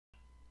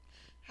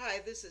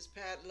this is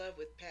Pat Love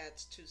with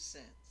Pat's 2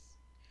 cents.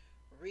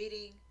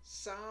 Reading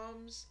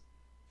Psalms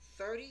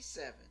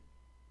 37,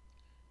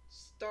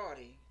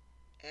 starting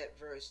at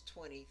verse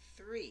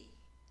 23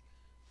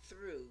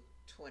 through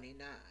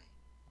 29.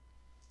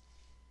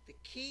 The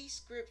key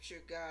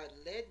scripture God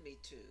led me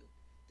to,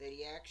 that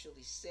he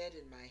actually said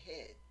in my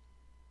head,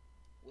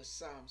 was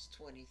Psalms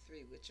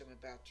 23, which I'm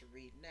about to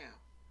read now.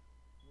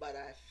 But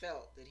I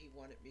felt that he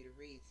wanted me to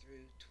read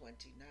through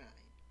 29.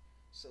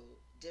 So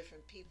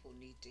different people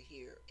need to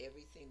hear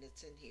everything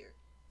that's in here.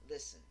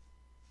 Listen.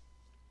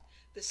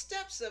 The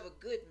steps of a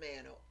good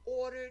man are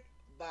ordered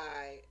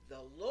by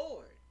the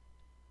Lord,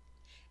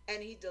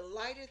 and he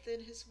delighteth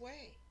in his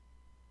way.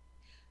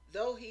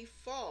 Though he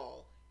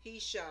fall, he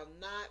shall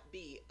not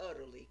be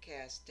utterly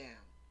cast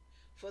down,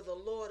 for the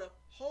Lord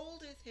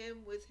upholdeth him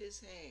with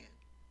his hand.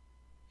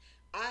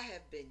 I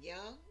have been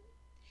young,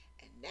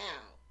 and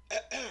now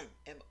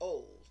am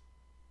old,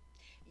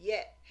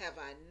 yet have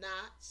I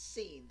not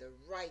seen the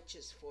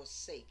righteous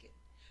forsaken,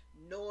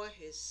 nor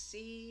his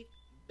seed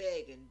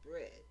begging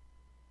bread.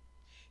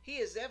 He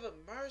is ever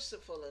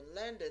merciful and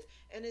lendeth,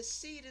 and his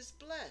seed is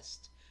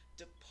blessed.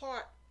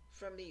 Depart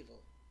from evil,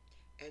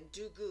 and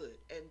do good,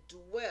 and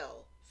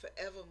dwell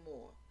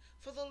forevermore.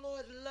 For the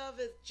Lord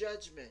loveth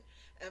judgment,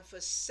 and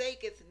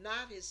forsaketh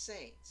not his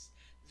saints.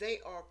 They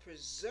are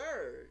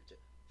preserved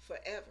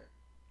forever,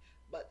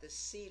 but the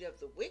seed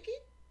of the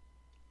wicked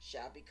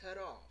shall be cut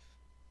off.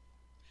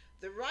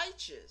 The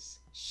righteous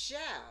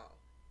shall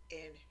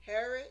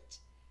inherit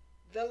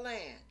the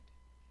land,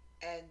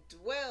 and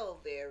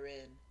dwell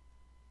therein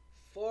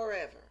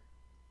forever.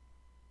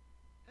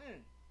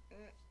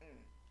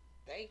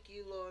 Thank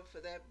you, Lord, for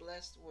that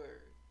blessed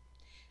word.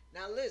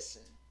 Now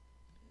listen,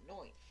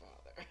 anoint,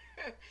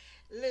 Father.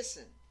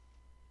 Listen,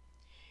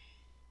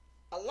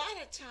 a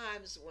lot of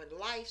times when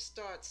life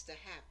starts to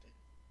happen,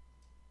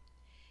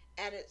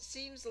 and it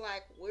seems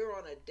like we're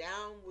on a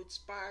downward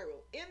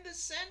spiral in the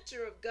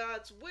center of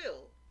God's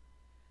will,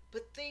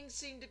 but things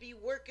seem to be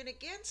working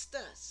against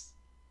us.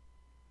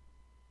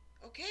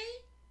 Okay?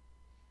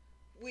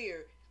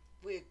 We're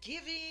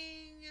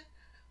giving,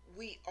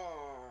 we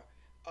are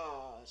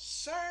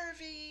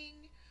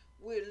serving,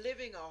 we're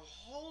living a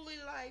holy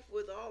life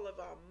with all of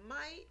our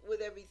might,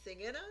 with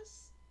everything in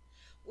us.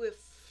 We're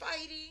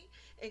fighting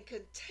and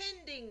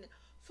contending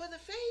for the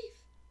faith.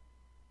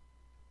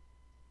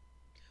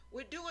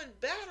 We're doing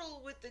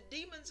battle with the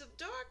demons of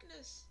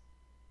darkness.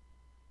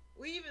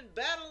 We even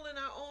battle in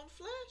our own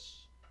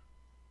flesh.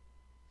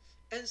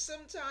 And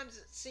sometimes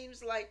it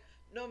seems like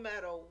no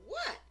matter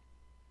what,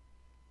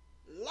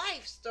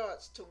 life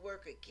starts to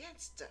work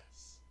against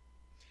us.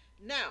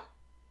 Now,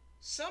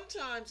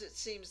 sometimes it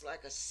seems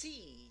like a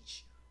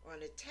siege or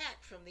an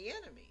attack from the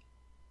enemy.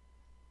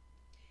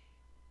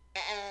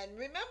 And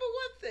remember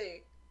one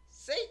thing,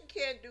 Satan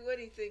can't do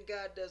anything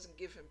God doesn't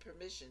give him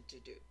permission to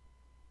do.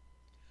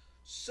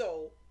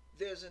 So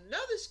there's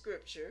another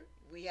scripture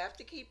we have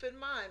to keep in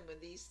mind when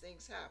these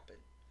things happen.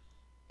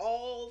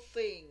 All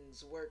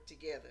things work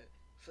together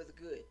for the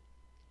good,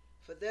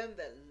 for them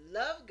that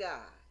love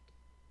God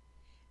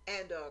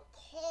and are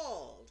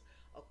called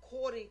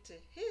according to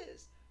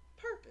his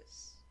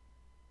purpose.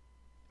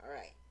 All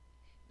right.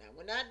 Now,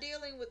 we're not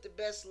dealing with the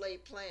best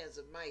laid plans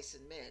of mice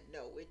and men.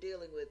 No, we're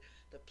dealing with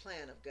the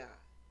plan of God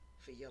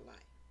for your life.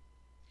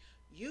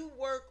 You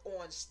work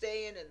on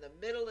staying in the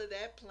middle of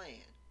that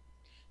plan,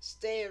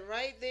 staying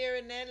right there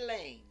in that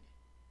lane,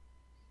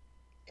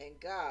 and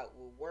God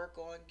will work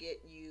on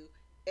getting you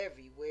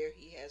everywhere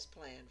he has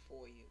planned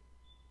for you.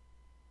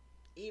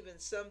 Even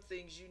some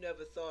things you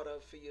never thought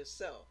of for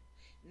yourself.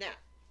 Now,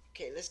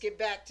 okay, let's get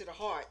back to the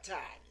hard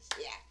times.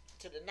 Yeah,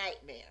 to the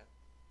nightmare.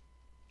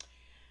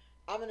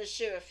 I'm going to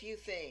share a few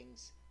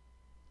things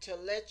to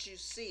let you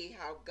see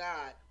how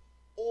God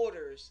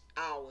orders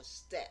our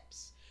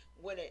steps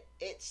when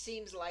it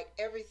seems like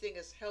everything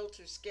is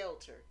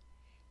helter-skelter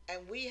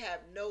and we have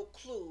no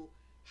clue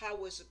how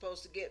we're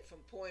supposed to get from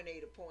point A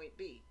to point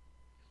B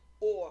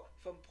or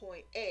from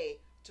point A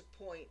to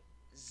point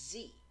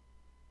Z.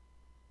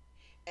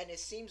 And it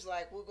seems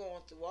like we're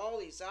going through all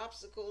these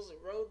obstacles and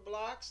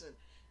roadblocks and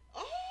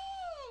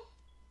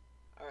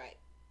all right.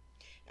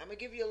 I'm going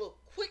to give you a little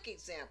quick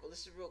example.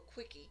 This is a real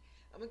quickie.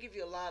 I'm going to give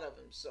you a lot of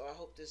them, so I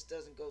hope this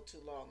doesn't go too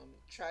long. I'm going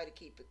to try to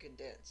keep it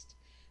condensed.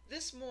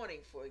 This morning,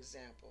 for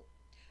example,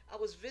 I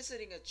was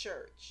visiting a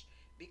church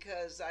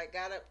because I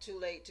got up too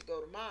late to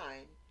go to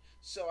mine.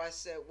 So I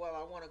said, well,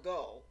 I want to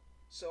go.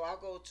 So I'll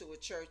go to a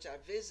church I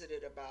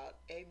visited about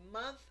a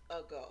month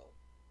ago.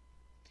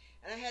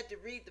 And I had to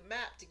read the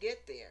map to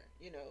get there,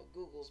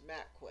 Google's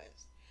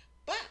MapQuest.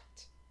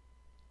 But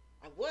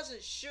I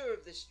wasn't sure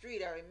of the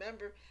street. I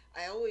remember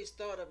I always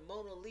thought of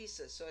Mona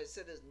Lisa, so I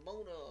said it's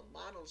Mona or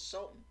Mona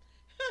something.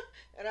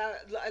 And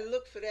I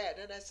looked for that,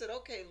 and I said,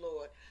 okay,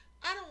 Lord,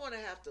 I don't want to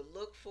have to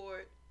look for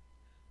it.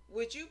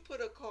 Would you put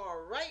a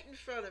car right in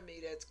front of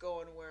me that's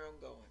going where I'm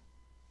going?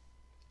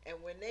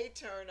 And when they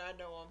turn, I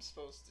know I'm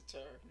supposed to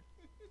turn.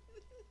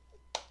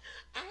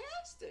 I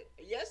asked it.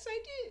 Yes, I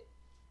did.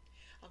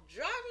 I'm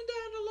driving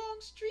down the long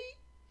street,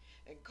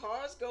 And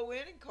cars go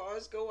in and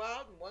cars go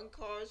out, and one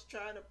car's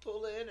trying to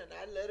pull in, and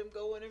I let him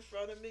go in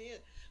front of me,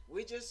 and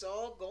we just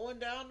all going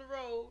down the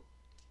road.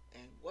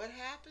 And what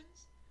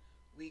happens?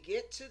 We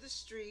get to the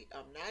street.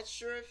 I'm not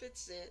sure if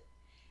it's it,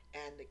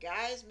 and the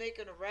guy's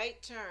making a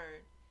right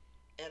turn,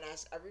 and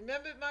I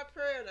remembered my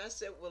prayer, and I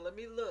said, well, let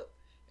me look.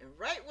 And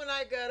right when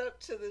I got up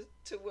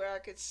to where I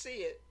could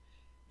see it,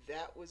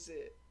 that was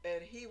it.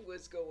 And he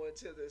was going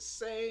to the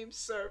same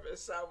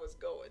service I was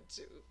going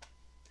to.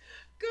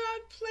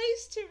 God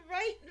placed him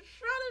right in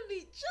front of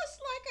me,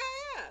 just like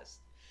I asked.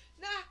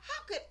 Now,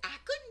 I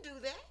couldn't do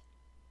that.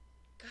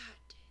 God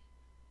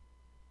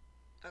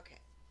did.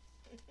 Okay.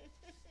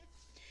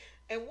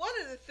 And one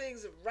of the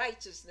things of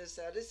righteousness,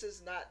 now this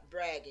is not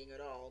bragging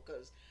at all,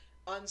 because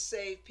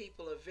unsaved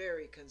people are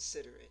very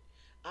considerate.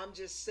 I'm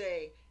just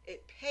saying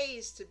it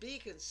pays to be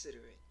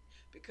considerate,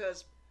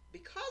 because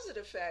of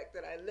the fact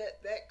that I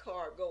let that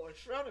car go in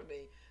front of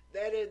me,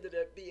 that ended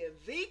up being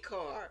the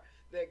car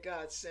that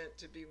God sent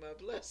to be my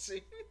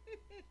blessing.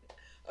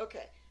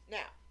 Okay,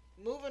 now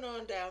moving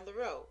on down the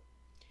road.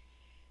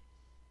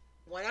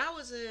 When I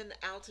was in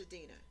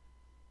Altadena,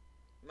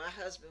 my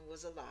husband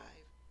was alive.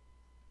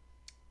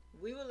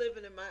 We were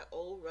living in my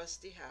old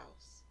rusty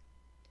house,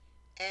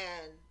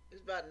 and it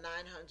was about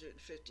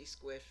 950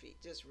 square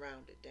feet, just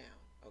rounded down.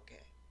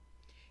 Okay,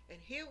 and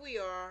here we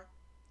are.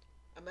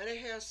 I'm at a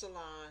hair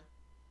salon.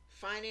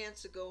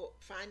 Finances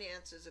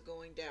are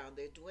going down.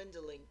 They're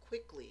dwindling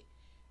quickly.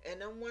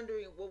 And I'm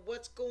wondering, well,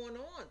 what's going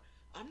on?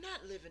 I'm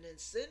not living in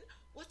sin.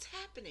 What's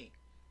happening?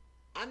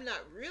 I'm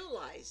not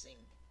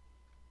realizing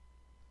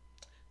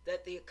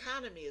that the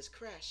economy is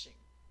crashing.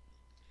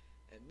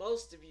 And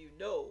most of you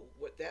know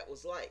what that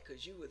was like,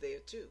 because you were there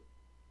too.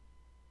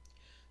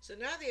 So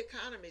now the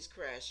economy's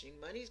crashing,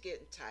 money's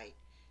getting tight,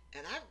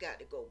 and I've got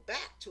to go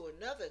back to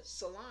another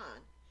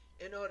salon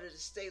in order to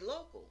stay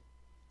local,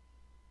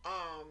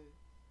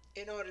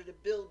 in order to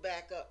build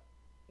back up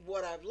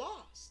what I've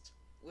lost,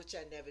 which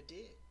I never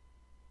did.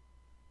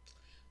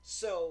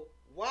 So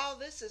while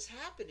this is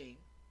happening,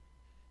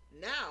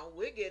 now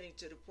we're getting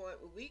to the point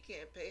where we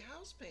can't pay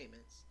house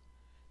payments.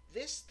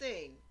 This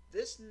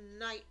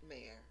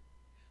nightmare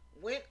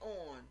went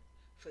on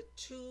for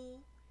 2.5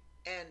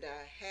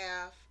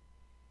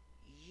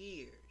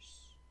 years.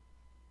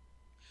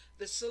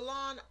 The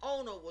salon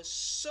owner was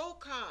so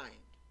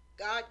kind.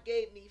 God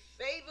gave me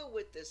favor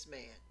with this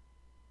man.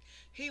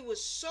 He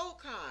was so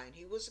kind.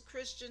 He was a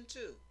Christian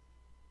too,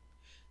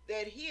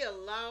 that he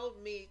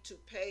allowed me to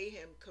pay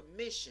him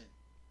commission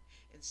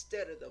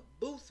instead of the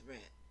booth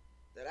rent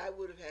that I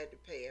would have had to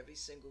pay every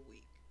single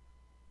week.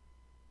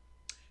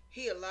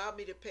 He allowed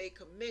me to pay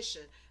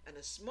commission, and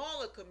a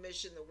smaller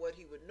commission than what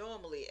he would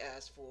normally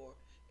ask for,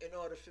 in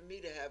order for me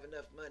to have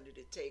enough money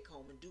to take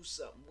home and do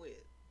something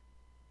with.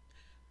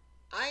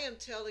 I am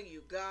telling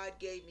you, God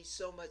gave me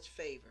so much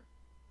favor.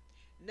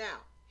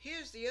 Now,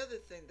 here's the other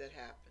thing that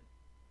happened.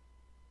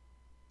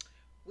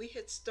 We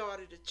had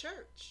started a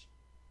church.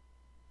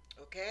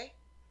 Okay?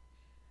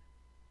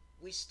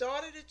 We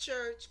started a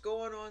church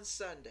going on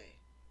Sunday.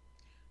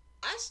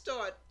 I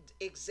started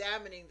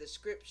examining the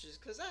scriptures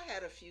because I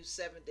had a few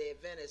Seventh-day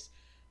Adventist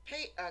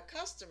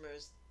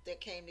customers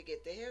that came to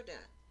get their hair done.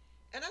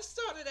 And I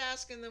started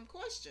asking them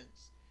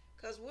questions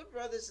because we're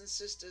brothers and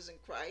sisters in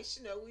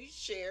Christ. We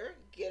share,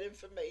 get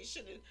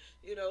information, and,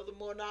 the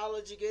more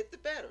knowledge you get, the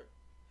better.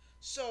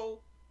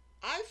 So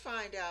I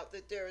find out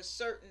that there are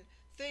certain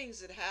things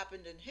that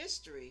happened in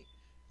history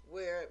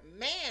where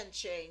man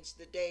changed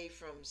the day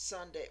from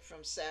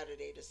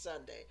Saturday to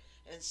Sunday,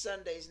 and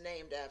Sunday's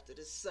named after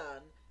the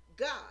sun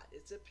God.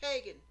 It's a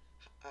pagan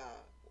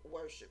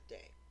worship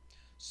day.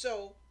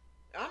 So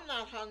I'm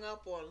not hung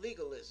up on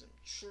legalism.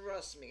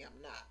 Trust me,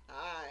 I'm not.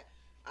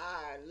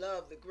 I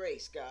love the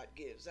grace God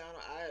gives.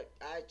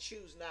 I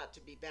choose not to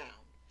be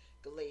bound.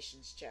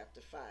 Galatians chapter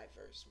 5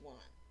 verse 1.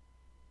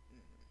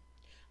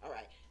 All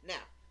right.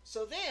 Now,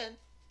 so then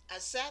I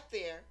sat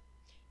there,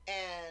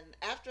 and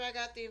after I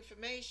got the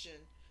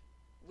information,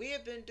 we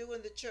had been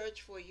doing the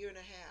church for 1.5 years.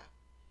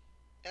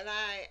 And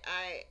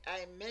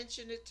I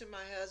mentioned it to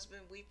my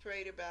husband. We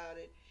prayed about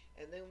it,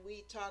 and then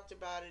we talked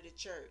about it at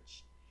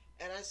church.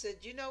 And I said,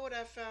 you know what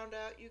I found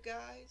out, you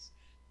guys?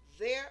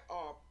 There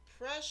are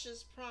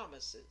precious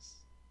promises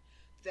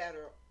that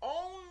are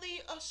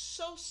only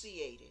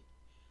associated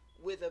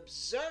with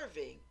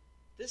observing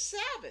the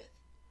Sabbath,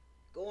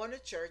 going to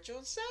church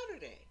on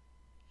Saturday.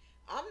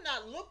 I'm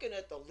not looking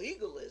at the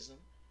legalism.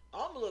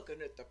 I'm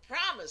looking at the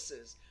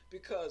promises,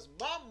 because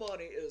my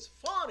money is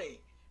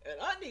funny and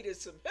I needed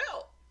some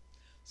help.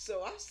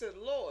 So I said,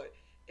 Lord,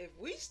 if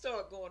we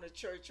start going to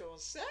church on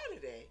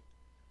Saturday,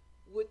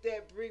 would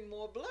that bring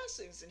more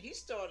blessings? And he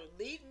started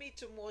leading me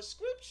to more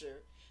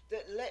scripture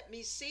that let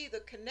me see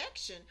the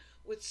connection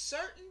with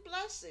certain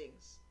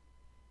blessings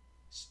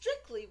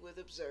strictly with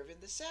observing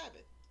the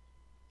Sabbath.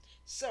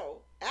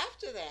 So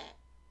after that,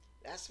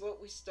 that's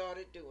what we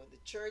started doing. The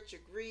church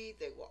agreed.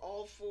 They were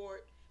all for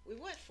it. We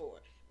went for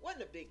it.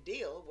 Wasn't a big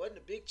deal. Wasn't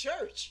a big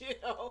church,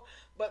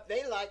 but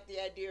they liked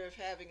the idea of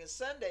having a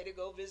Sunday to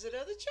go visit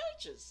other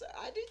churches. So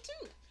I did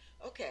too.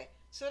 Okay,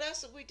 so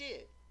that's what we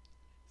did.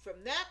 From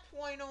that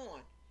point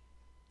on,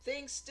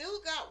 things still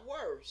got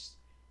worse,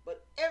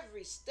 but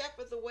every step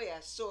of the way I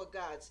saw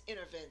God's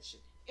intervention,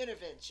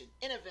 intervention,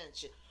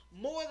 intervention,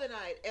 more than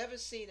I had ever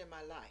seen in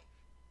my life,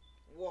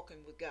 walking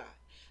with God.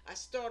 I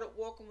started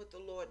walking with the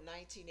Lord in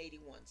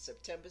 1981,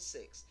 September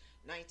 6,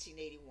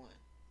 1981.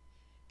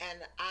 And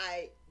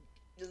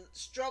the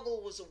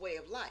struggle was a way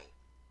of life.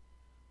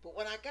 But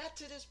when I got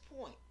to this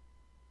point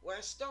where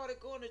I started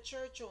going to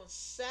church on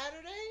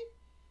Saturday,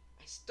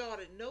 I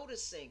started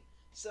noticing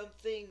some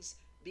things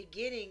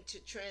beginning to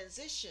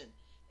transition.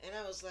 And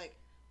I was like,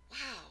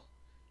 wow,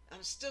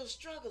 I'm still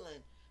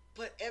struggling.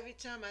 But every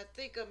time I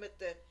think I'm at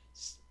the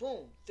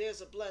boom,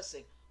 there's a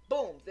blessing.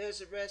 Boom,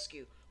 there's a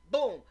rescue.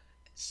 Boom.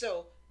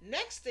 So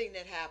next thing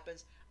that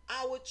happens,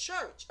 our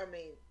church,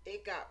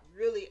 it got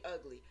really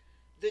ugly.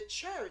 The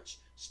church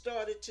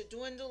started to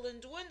dwindle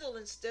and dwindle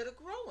instead of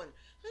growing.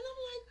 And I'm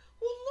like,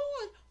 well,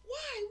 Lord,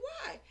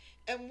 why?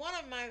 And one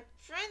of my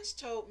friends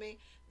told me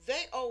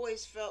they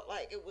always felt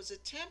like it was a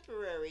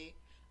temporary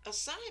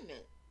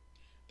assignment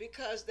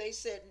because they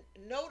said,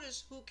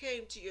 notice who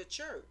came to your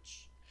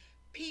church.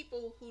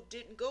 People who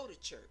didn't go to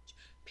church.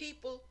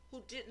 People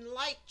who didn't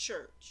like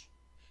church.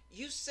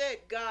 You said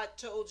God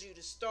told you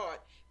to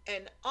start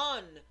an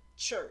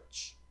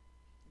unchurch.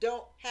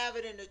 Don't have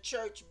it in a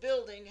church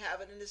building,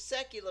 have it in a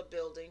secular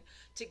building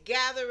to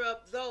gather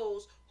up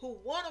those who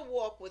want to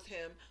walk with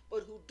him,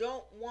 but who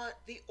don't want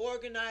the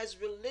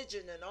organized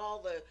religion and all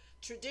the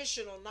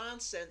traditional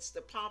nonsense,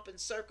 the pomp and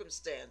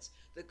circumstance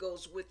that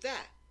goes with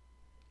that.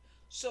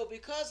 So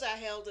because I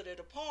held it at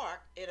a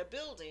park, in a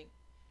building,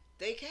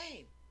 they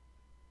came.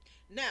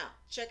 Now,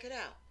 check it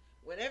out.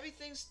 When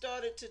everything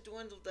started to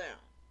dwindle down,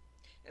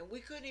 and we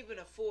couldn't even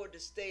afford to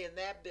stay in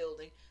that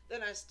building,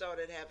 then I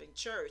started having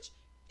church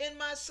in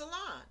my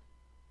salon,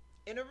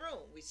 in a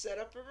room. We set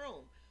up a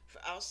room for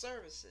our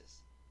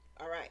services.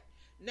 All right.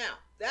 Now,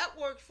 that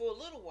worked for a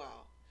little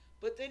while,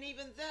 but then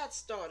even that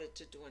started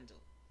to dwindle.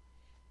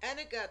 And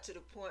it got to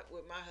the point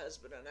where my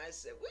husband and I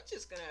said, we're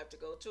just going to have to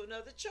go to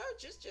another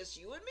church. It's just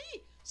you and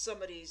me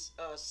some of these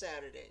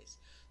Saturdays.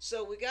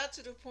 So we got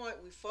to the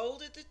point, we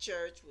folded the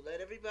church, we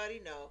let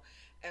everybody know,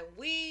 and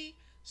we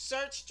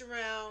searched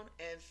around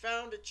and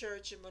found a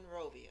church in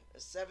Monrovia, a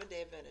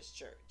Seventh-day Adventist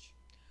church.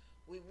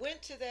 We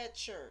went to that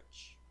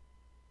church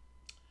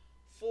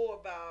for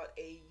about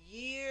a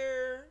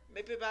year,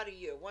 maybe about a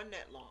year, wasn't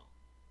that long.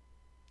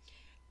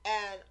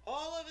 And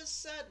all of a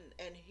sudden,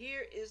 and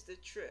here is the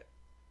trip,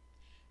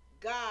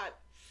 God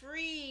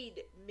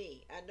freed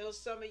me. I know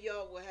some of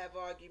y'all will have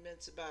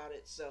arguments about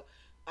it, so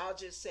I'll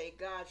just say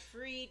God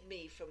freed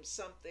me from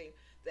something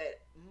that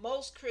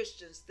most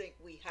Christians think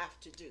we have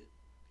to do.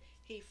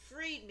 He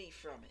freed me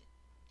from it.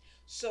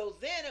 So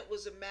then it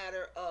was a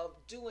matter of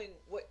doing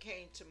what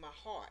came to my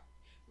heart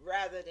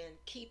rather than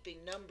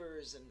keeping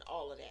numbers and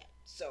all of that.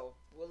 So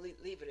we'll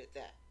leave it at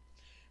that.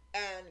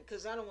 And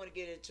because I don't want to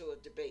get into a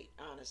debate,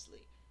 honestly.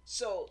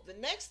 So the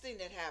next thing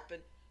that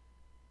happened,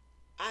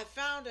 I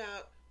found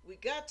out we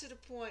got to the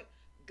point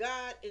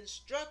God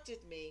instructed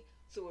me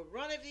through a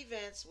run of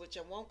events, which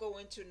I won't go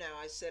into now,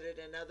 I said it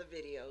in other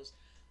videos,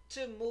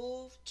 to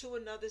move to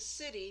another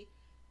city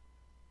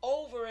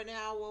over an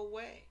hour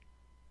away.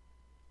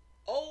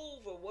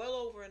 Well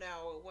over an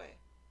hour away.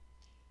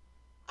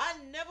 I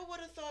never would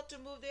have thought to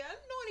move there. I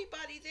didn't know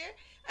anybody there.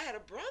 I had a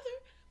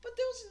brother, but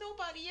there was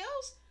nobody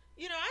else.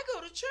 I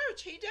go to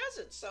church. He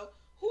doesn't. So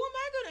who am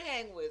I going to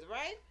hang with,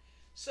 right?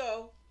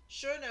 So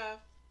sure enough,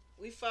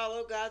 we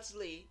follow God's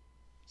lead.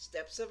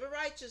 Steps of a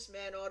righteous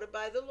man ordered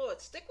by the Lord.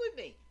 Stick with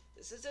me.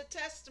 This is a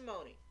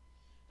testimony.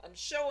 I'm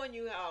showing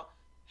you how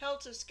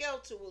Helter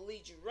Skelter will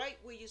lead you right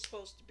where you're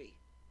supposed to be.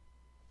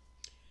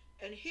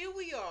 And here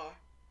we are.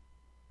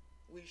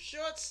 We've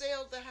short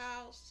sailed the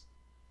house.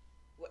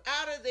 We're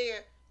out of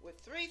there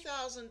with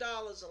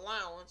 $3,000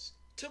 allowance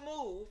to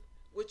move,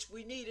 which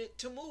we needed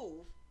to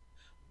move.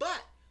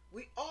 But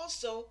we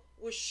also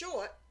were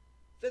short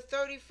the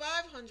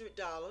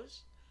 $3,500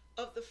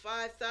 of the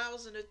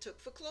 $5,000 it took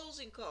for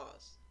closing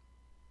costs.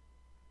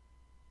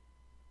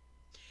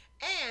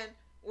 And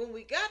when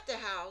we got the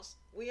house,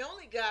 we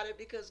only got it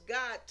because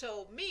God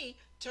told me,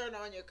 turn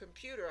on your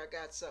computer, I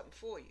got something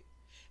for you.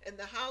 And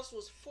the house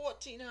was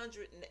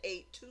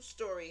 1,408,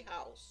 two-story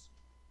house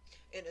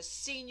in a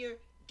senior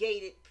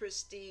gated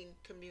pristine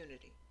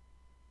community.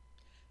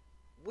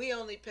 We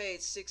only paid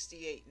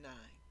 $68,900.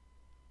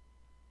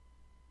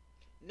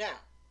 Now,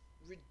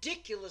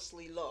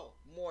 ridiculously low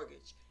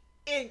mortgage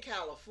in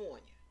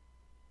California.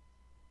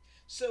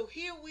 So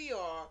here we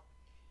are,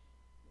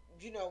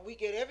 we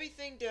get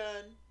everything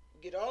done,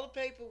 get all the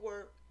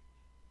paperwork,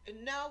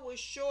 and now we're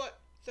short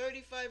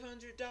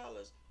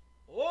 $3,500.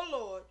 Oh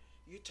Lord,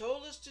 you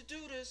told us to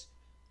do this.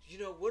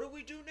 What do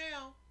we do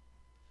now?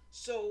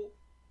 So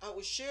I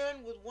was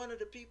sharing with one of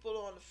the people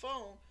on the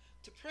phone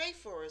to pray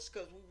for us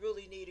because we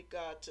really needed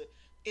God to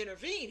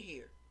intervene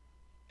here.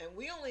 And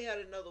we only had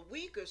another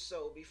week or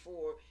so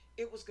before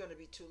it was going to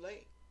be too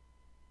late.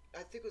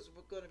 I think it was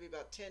going to be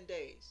about 10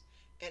 days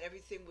and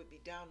everything would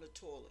be down the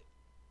toilet.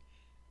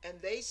 And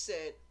they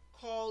said,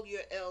 call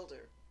your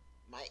elder.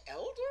 My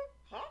elder?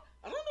 Huh?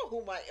 I don't know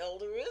who my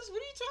elder is.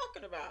 What are you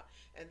talking about?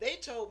 And they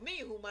told me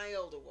who my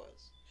elder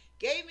was.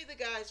 Gave me the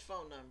guy's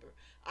phone number.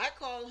 I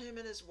call him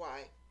and his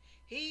wife.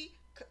 He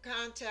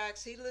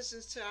contacts, he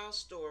listens to our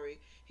story.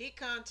 He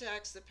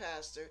contacts the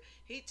pastor.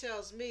 He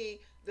tells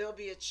me there'll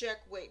be a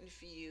check waiting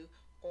for you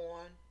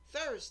on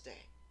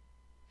Thursday.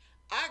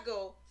 I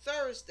go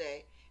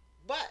Thursday,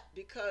 but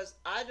because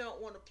I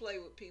don't want to play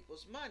with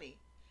people's money,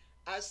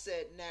 I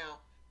said, now,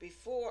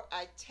 before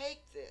I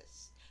take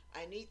this,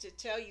 I need to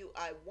tell you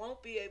I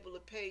won't be able to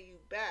pay you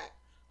back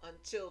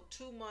until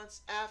 2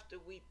 months after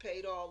we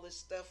paid all this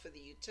stuff for the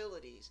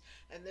utilities,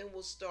 and then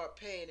we'll start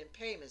paying in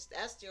payments.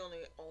 That's the only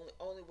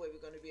way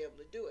we're going to be able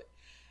to do it.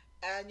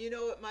 And you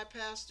know what my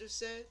pastor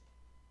said?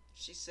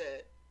 She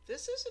said,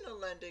 this isn't a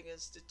lending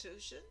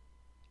institution.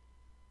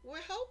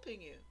 We're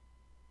helping you.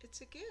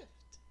 It's a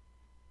gift.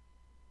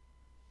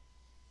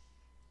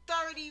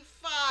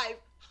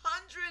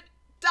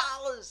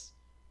 $3,500.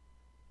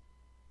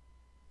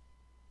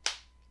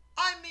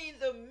 I mean,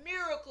 the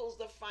miracles,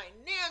 the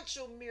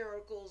financial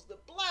miracles, the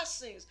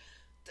blessings,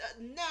 the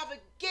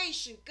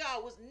navigation.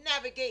 God was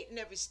navigating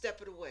every step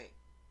of the way.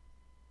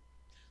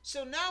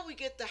 So now we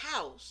get the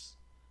house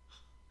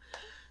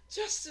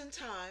just in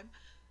time.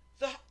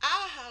 Our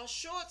house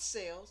short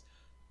sales,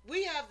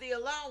 we have the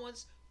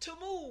allowance to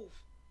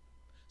move.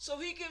 So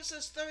he gives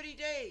us 30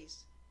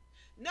 days.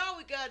 Now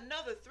we got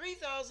another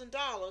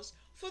 $3,000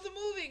 for the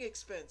moving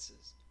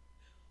expenses.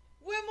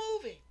 We're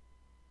moving.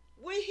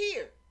 We're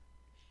here.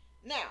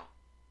 Now,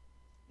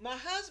 my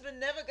husband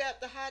never got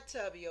the hot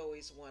tub he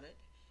always wanted.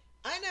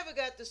 I never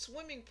got the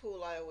swimming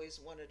pool I always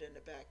wanted in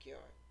the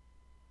backyard.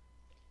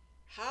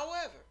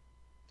 However,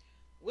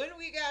 when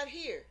we got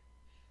here,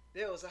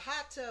 there was a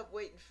hot tub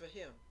waiting for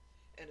him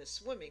and a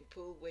swimming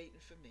pool waiting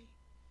for me.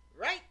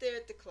 Right there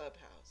at the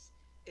clubhouse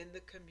in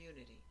the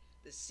community,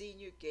 the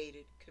senior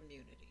gated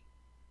community.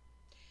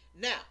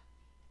 Now,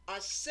 I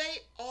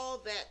say all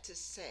that to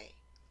say,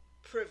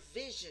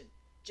 provision,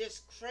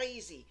 just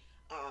crazy.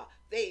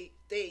 They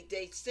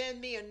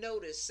send me a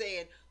notice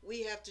saying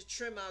we have to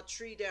trim our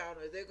tree down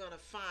or they're going to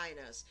fine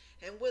us.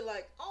 And we're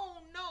like,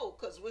 oh no,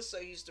 because we're so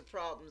used to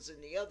problems in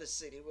the other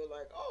city. We're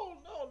like, oh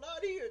no,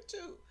 not here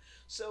too.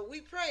 So we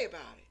pray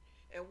about it.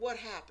 And what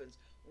happens?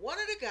 One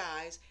of the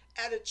guys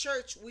at a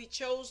church we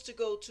chose to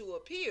go to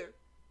up here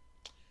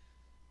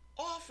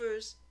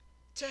offers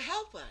to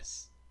help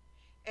us.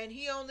 And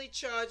he only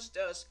charged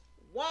us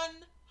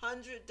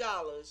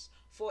 $100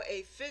 for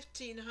a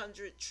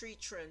 1,500 tree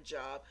trim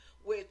job,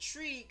 where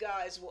tree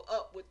guys were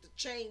up with the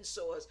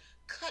chainsaws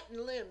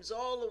cutting limbs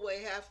all the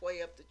way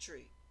halfway up the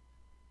tree.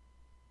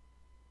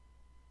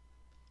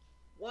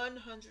 $100.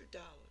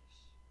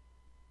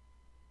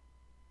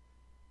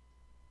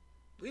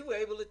 We were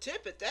able to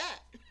tip at that.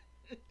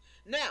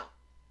 Now,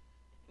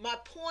 my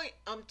point,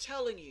 I'm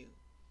telling you,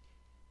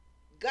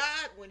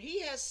 God, when he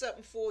has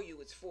something for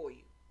you, it's for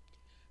you.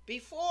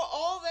 Before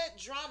all that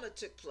drama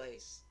took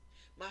place,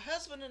 my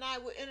husband and I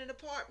were in an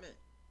apartment.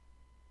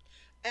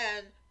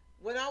 And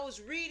when I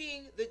was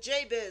reading the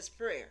Jabez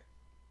prayer,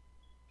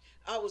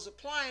 I was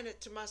applying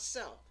it to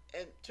myself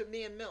and to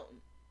me and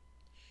Milton.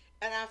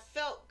 And I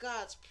felt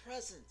God's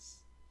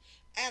presence.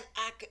 And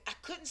I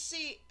couldn't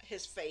see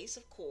his face,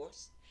 of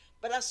course,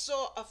 but I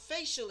saw a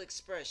facial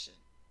expression.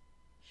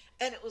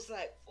 And it was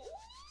like, ooh,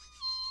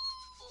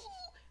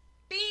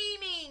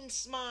 beaming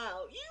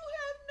smile. You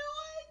have no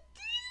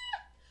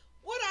idea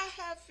what I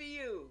have for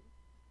you.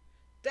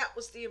 That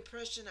was the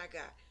impression I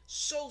got.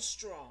 So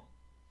strong.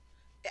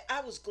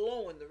 I was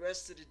glowing the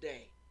rest of the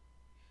day.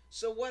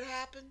 So what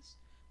happens?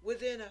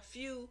 Within a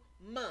few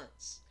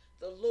months,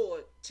 the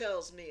Lord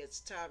tells me it's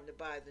time to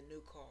buy the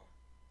new car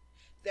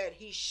that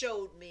he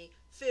showed me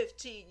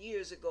 15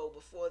 years ago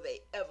before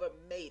they ever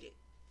made it.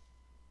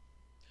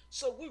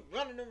 So we're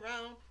running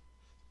around,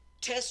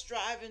 test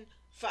driving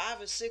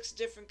 5 or 6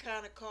 different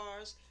kind of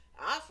cars.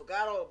 I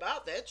forgot all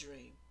about that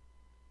dream.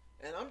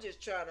 And I'm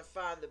just trying to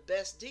find the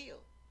best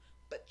deal.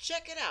 But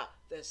check it out.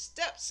 The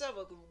steps of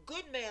a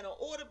good man are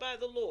ordered by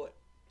the Lord.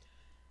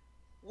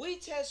 We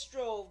test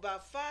drove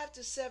about 5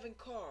 to 7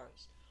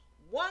 cars.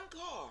 One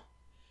car,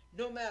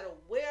 no matter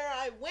where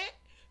I went,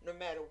 no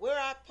matter where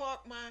I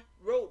parked my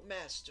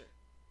Roadmaster,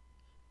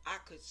 I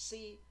could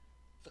see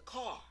the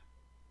car.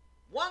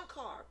 One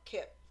car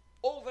kept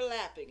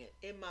overlapping it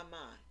in my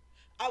mind.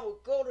 I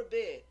would go to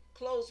bed,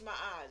 close my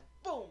eyes,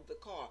 boom, the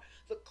car.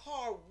 The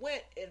car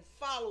went and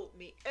followed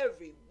me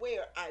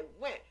everywhere I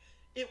went.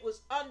 It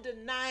was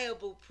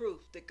undeniable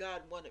proof that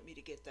God wanted me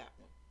to get that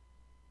one.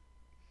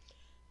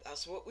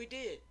 That's what we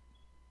did.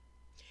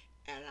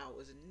 And I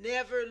was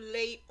never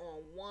late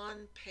on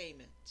one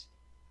payment.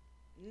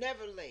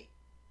 Never late.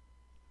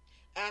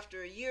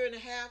 After a year and a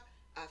half,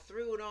 I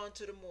threw it on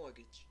to the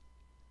mortgage.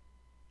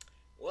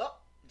 Well,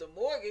 the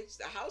mortgage,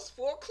 the house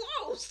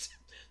foreclosed.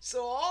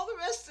 So all the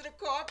rest of the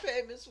car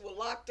payments were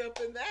locked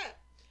up in that.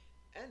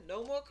 And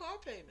no more car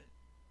payment.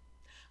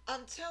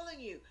 I'm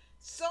telling you,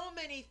 so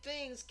many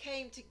things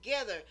came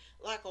together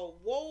like a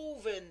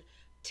woven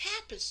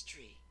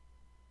tapestry.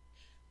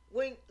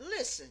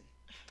 Listen,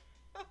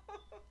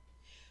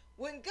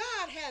 When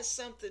God has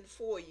something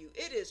for you,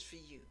 it is for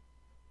you.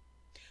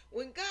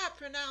 When God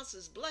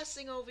pronounces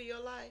blessing over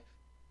your life,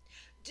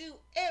 do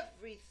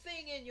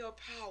everything in your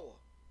power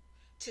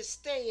to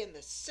stay in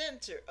the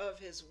center of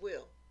his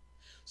will,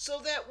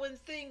 so that when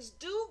things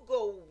do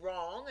go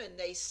wrong and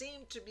they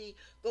seem to be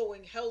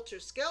going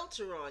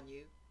helter-skelter on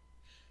you,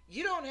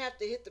 you don't have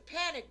to hit the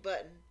panic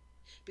button,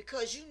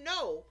 because you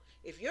know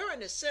if you're in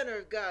the center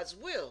of God's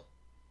will,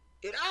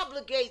 it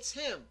obligates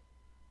him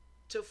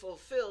to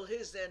fulfill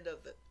his end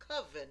of the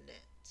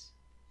covenant.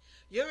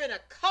 You're in a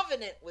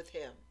covenant with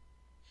him.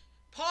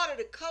 Part of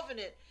the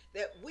covenant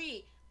that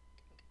we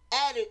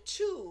added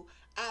to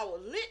our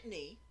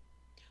litany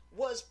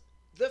was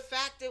the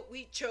fact that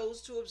we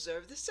chose to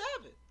observe the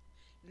Sabbath.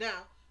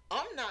 Now,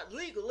 I'm not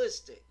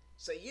legalistic,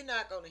 so you're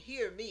not going to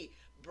hear me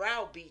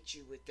browbeat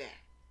you with that.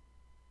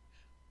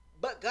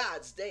 But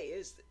God's day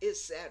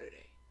is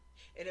Saturday.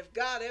 And if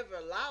God ever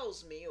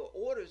allows me or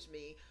orders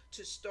me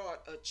to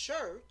start a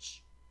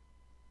church,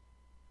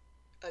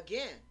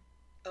 again,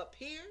 up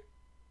here,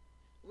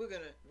 we're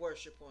going to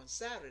worship on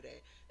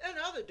Saturday. And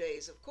other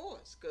days, of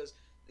course, because,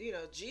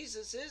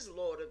 Jesus is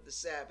Lord of the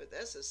Sabbath.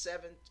 That's a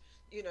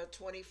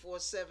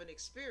 24/7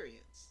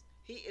 experience.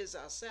 He is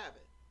our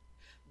Sabbath.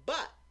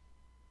 But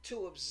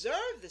to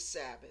observe the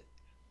Sabbath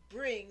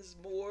brings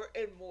more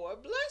and more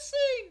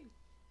blessing.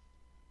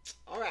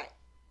 All right.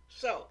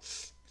 So,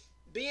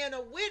 being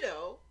a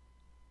widow,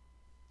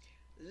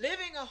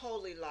 living a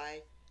holy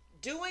life,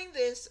 doing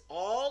this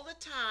all the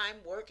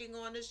time, working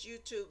on this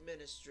YouTube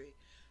ministry,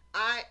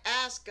 I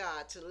ask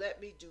God to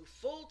let me do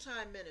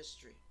full-time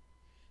ministry.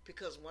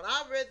 Because when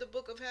I read the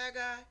book of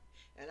Haggai,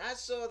 and I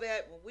saw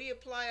that when we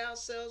apply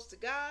ourselves to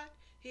God,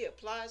 he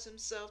applies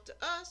himself to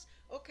us.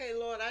 Okay,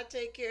 Lord, I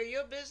take care of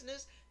your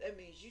business. That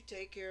means you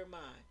take care of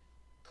mine.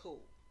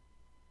 Cool.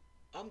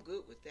 I'm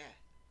good with that.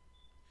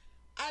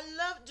 I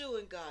love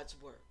doing God's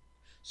work.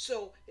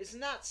 So it's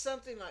not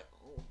something like,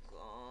 oh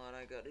God,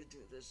 I got to do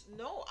this.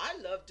 No, I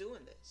love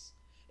doing this.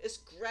 It's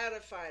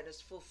gratifying.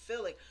 It's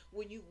fulfilling.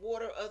 When you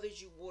water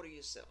others, you water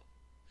yourself.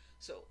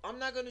 So I'm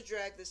not going to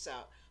drag this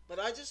out, but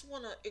I just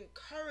want to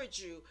encourage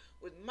you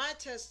with my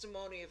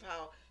testimony of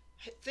how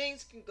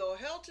things can go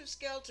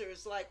helter-skelter.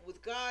 It's like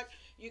with God,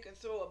 you can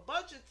throw a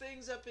bunch of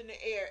things up in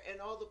the air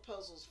and all the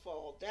puzzles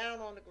fall down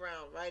on the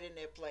ground right in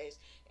their place.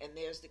 And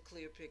there's the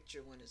clear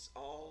picture when it's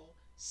all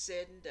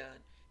said and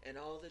done and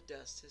all the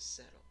dust has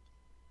settled.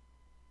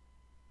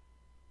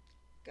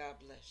 God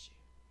bless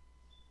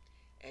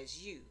you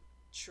as you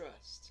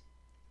trust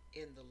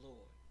in the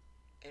Lord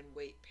and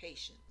wait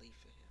patiently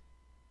for him.